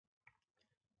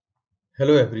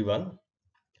Hello everyone.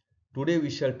 Today we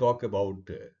shall talk about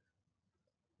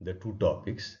the two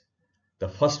topics. The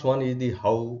first one is the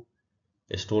how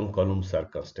stone columns are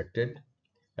constructed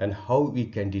and how we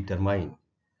can determine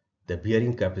the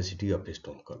bearing capacity of a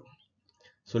stone column.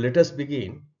 So let us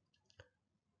begin.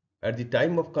 At the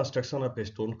time of construction of a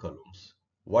stone columns,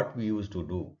 what we used to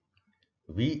do,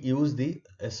 we use the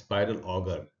spiral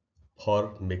auger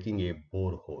for making a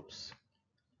bore holes.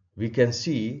 We can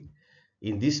see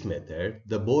in this method,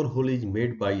 the borehole is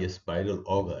made by a spiral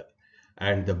auger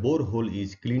and the borehole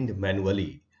is cleaned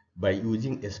manually by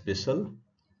using a special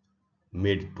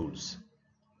made tools.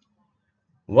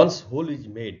 Once hole is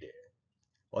made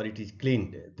or it is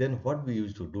cleaned, then what we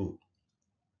used to do,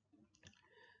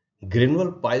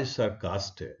 granular piles are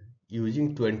cast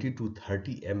using 20 to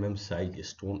 30 size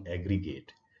stone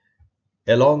aggregate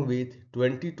along with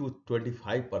 20 to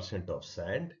 25% of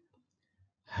sand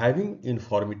having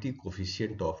uniformity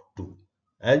coefficient of 2.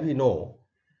 As we know,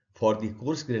 for the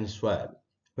coarse grain soil,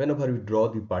 whenever we draw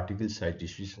the particle size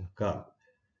distribution curve,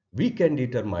 we can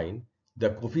determine the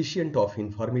coefficient of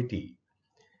uniformity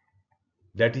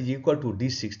that is equal to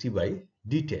D60 by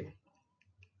D10.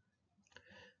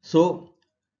 So,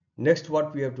 next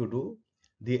what we have to do,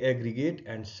 the aggregate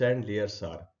and sand layers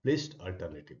are placed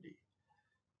alternatively.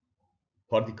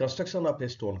 For the construction of a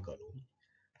stone column,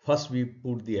 first we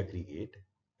put the aggregate.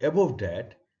 Above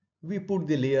that, we put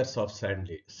the layers of sand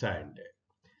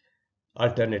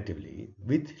alternatively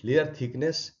with layer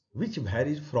thickness which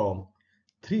varies from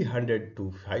 300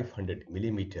 to 500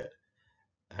 millimeter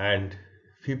and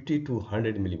 50 to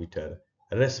 100 millimeter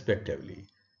respectively.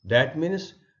 That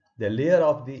means the layer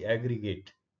of the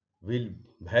aggregate will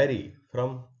vary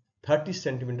from 30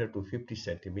 centimeter to 50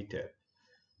 centimeter,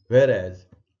 whereas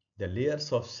the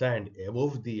layers of sand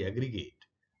above the aggregate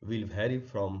will vary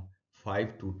from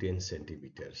 5 to 10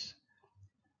 centimeters.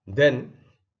 Then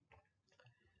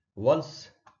once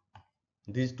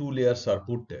these two layers are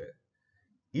put,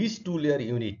 each two layer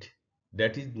unit,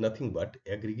 that is nothing but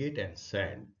aggregate and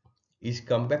sand, is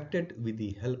compacted with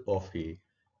the help of a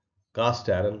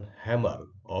cast iron hammer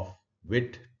of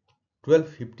weight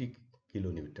 1250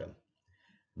 kilonewton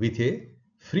with a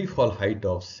free fall height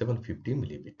of 750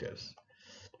 millimeters.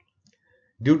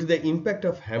 Due to the impact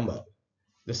of hammer,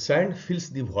 the sand fills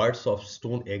the voids of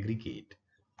stone aggregate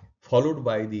followed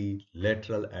by the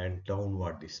lateral and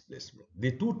downward displacement.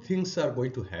 The two things are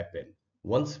going to happen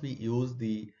once we use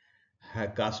the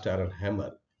cast iron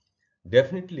hammer.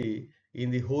 Definitely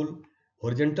in the whole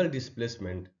horizontal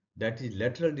displacement, that is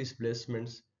lateral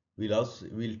displacements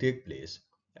will take place,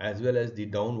 as well as the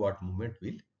downward movement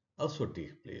will also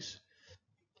take place,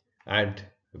 and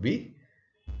we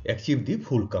achieve the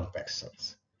full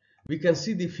compactions. We can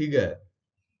see the figure.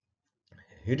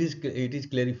 It is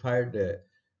clarified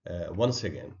once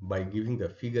again by giving the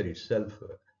figure itself.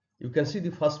 You can see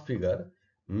the first figure,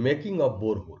 making a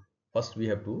borehole. First we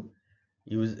have to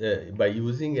use by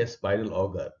using a spiral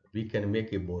auger we can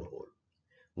make a borehole.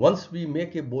 Once we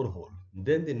make a borehole,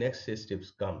 then the next steps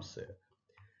comes.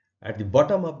 At the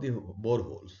bottom of the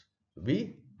boreholes,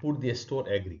 we put the stone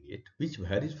aggregate which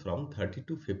varies from 30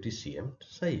 to 50 cm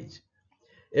size.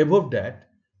 Above that,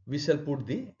 we shall put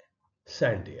the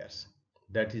sand layers.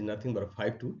 That is nothing but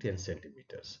 5 to 10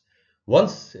 centimeters.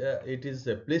 Once it is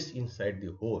placed inside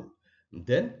the hole,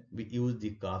 then we use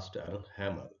the cast iron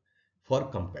hammer for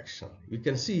compaction. You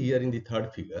can see here in the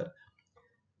third figure,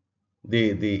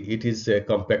 it is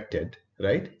compacted,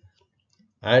 right?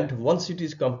 And once it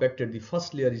is compacted, the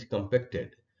first layer is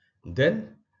compacted,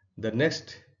 then the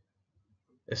next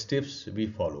steps we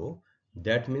follow,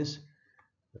 that means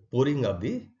pouring of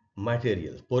the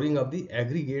material, pouring of the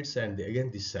aggregates and again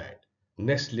the sand.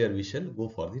 Next layer we shall go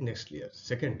for the next layer,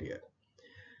 second layer.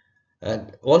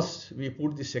 And once we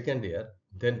put the second layer,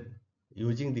 then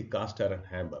using the cast iron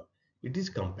hammer, it is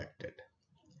compacted.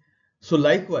 So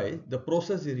likewise, the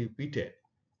process is repeated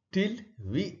till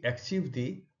we achieve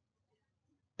the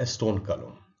stone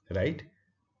column, right?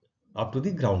 Up to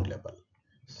the ground level,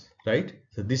 right?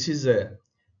 So this is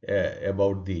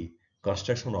about the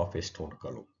construction of a stone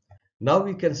column. Now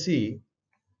we can see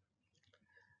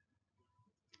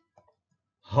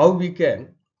how we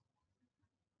can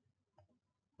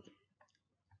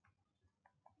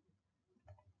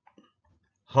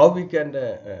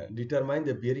determine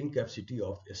the bearing capacity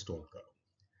of a stone column.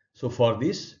 So for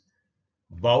this,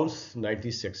 Bowles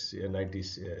 96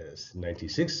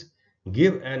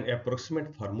 give an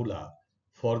approximate formula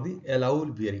for the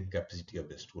allowable bearing capacity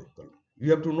of a stone column.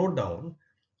 You have to note down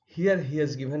here he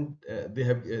has given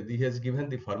he has given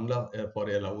the formula for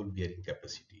allowable bearing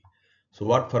capacity. So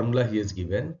what formula he has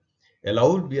given?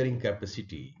 Allowable bearing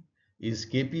capacity is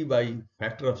Kp by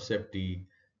factor of safety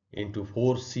into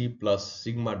 4C plus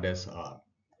sigma dash R,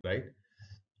 right?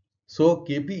 So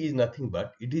Kp is nothing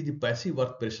but it is the passive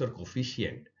work pressure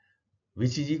coefficient,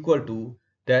 which is equal to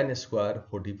tan square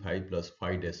 45 plus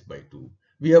phi dash by 2.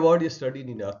 We have already studied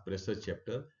in earth pressure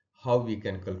chapter how we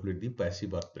can calculate the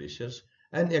passive earth pressures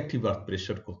and active earth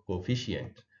pressure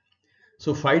coefficient.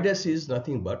 So phi dash is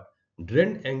nothing but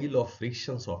drain angle of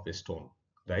frictions of a stone,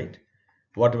 right?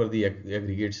 Whatever the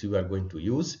aggregates you are going to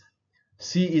use.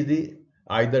 C is the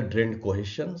either drained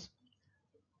cohesions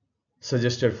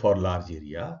suggested for large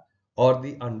area or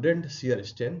the undrained shear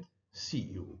strength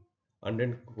Cu,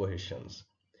 undrained cohesions.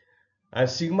 And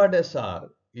sigma dash R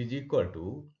is equal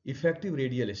to effective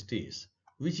radial stress,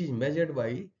 which is measured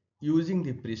by using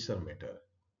the pressure meter.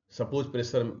 Suppose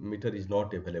pressure meter is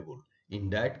not available. In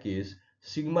that case,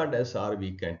 sigma dash R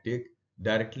we can take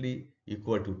directly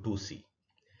equal to 2C.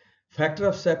 Factor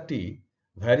of safety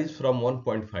varies from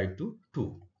 1.5 to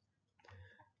 2.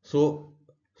 So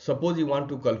suppose you want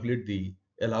to calculate the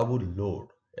allowable load.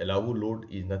 Allowable load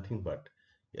is nothing but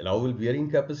allowable bearing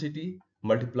capacity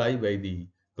multiplied by the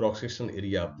cross-section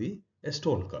area of the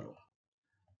stone column.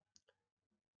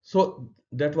 So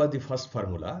that was the first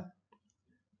formula.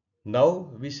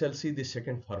 Now we shall see the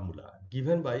second formula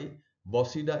given by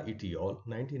Bosida et al.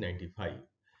 1995.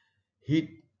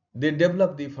 They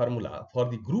developed the formula for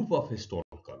the group of stone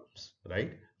columns,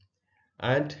 right?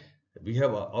 And we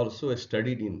have also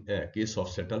studied in case of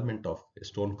settlement of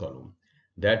stone column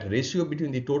that ratio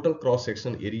between the total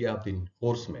cross-section area of the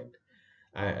reinforcement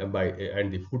and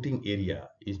the footing area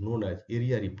is known as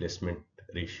area replacement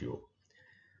ratio.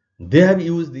 They have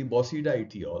used the Bosida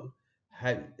et al.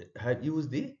 Have used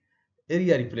the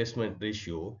area replacement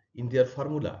ratio in their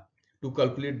formula to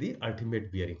calculate the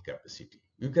ultimate bearing capacity.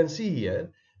 You can see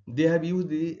here they have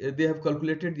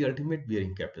calculated the ultimate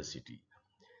bearing capacity.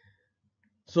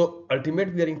 So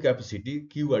ultimate bearing capacity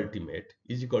Q ultimate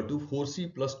is equal to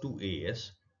 4C plus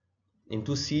 2AS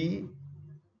into C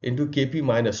into Kp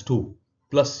minus 2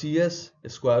 plus CS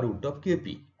square root of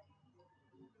Kp,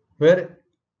 where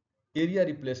area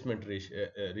replacement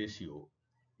ratio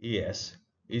AS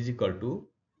is equal to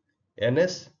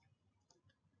NS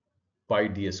pi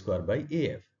d square by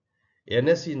AF.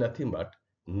 NS is nothing but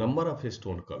number of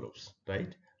stone columns,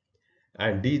 right?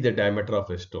 And D is the diameter of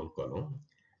a stone column.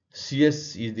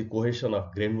 CS is the cohesion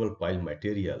of granular pile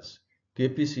materials.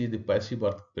 KPC is the passive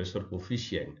earth pressure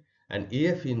coefficient, and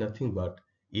AF is nothing but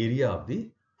area of the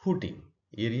footing,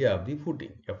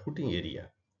 a footing area,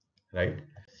 right?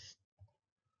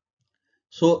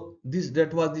 So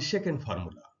that was the second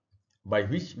formula by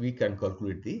which we can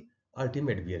calculate the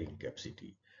ultimate bearing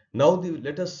capacity. Now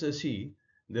let us see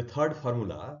the third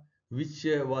formula, which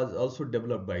was also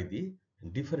developed by the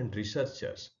different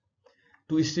researchers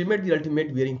to estimate the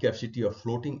ultimate bearing capacity of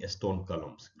floating stone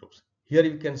columns groups. Here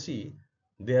you can see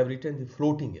they have written the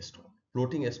floating stone.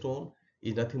 Floating stone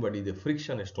is nothing but is the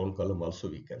friction stone column also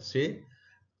we can say,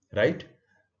 right?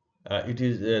 It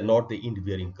is not the end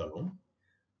bearing column.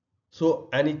 So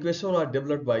an equation are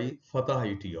developed by Fatah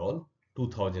et al.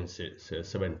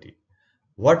 2017.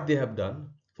 What they have done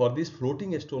for these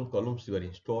floating stone columns were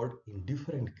installed in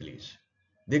different clays.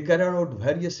 They carried out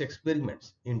various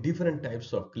experiments in different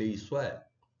types of clay soil,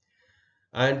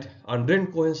 and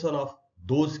undrained cohesion of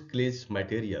those clay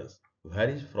materials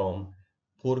varies from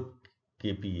 4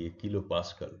 kPa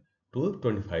kilopascal to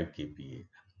 25 kPa.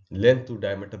 Length to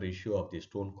diameter ratio of the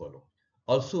stone column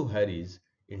also varies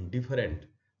in different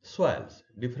soils,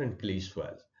 different clay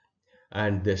soils,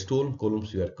 and the stone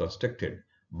columns were constructed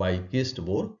by cased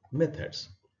bore methods.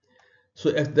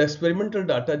 So the experimental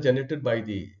data generated by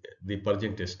the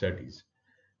present studies,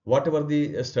 whatever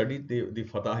the study the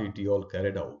Fatah et al.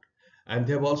 Carried out, and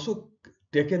they have also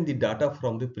taken the data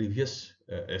from the previous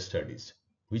studies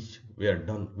which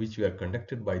were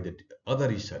conducted by the other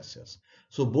researchers.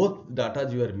 So both data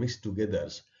were mixed together,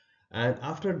 and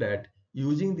after that,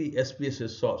 using the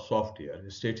SPSS software,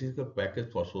 Statistical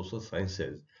Package for Social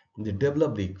Sciences, they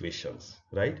developed the equations,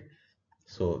 right?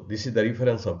 So this is the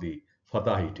reference of the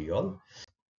Fatah et al.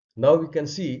 Now we can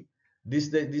see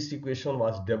this equation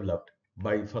was developed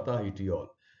by Fatah et al.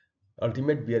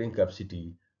 Ultimate bearing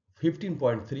capacity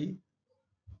 15.34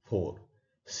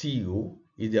 Cu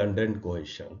is the undrained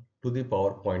cohesion to the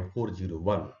power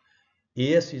 0.401.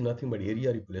 AS is nothing but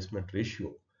area replacement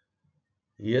ratio,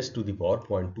 AS to the power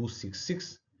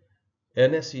 0.266.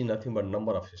 NS is nothing but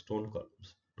number of stone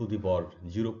columns to the power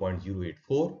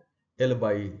 0.084. L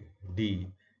by D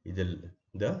is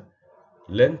the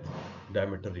length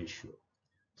diameter ratio.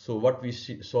 So what we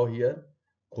saw here,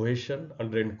 cohesion,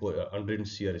 undrained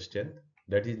shear strength,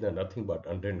 that is nothing but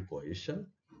undrained cohesion.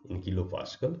 in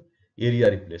kilopascal, area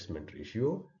replacement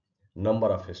ratio, number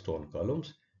of stone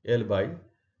columns, L by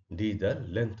D is the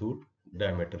length to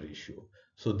diameter ratio.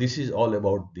 So this is all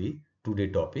about the today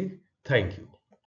topic. Thank you.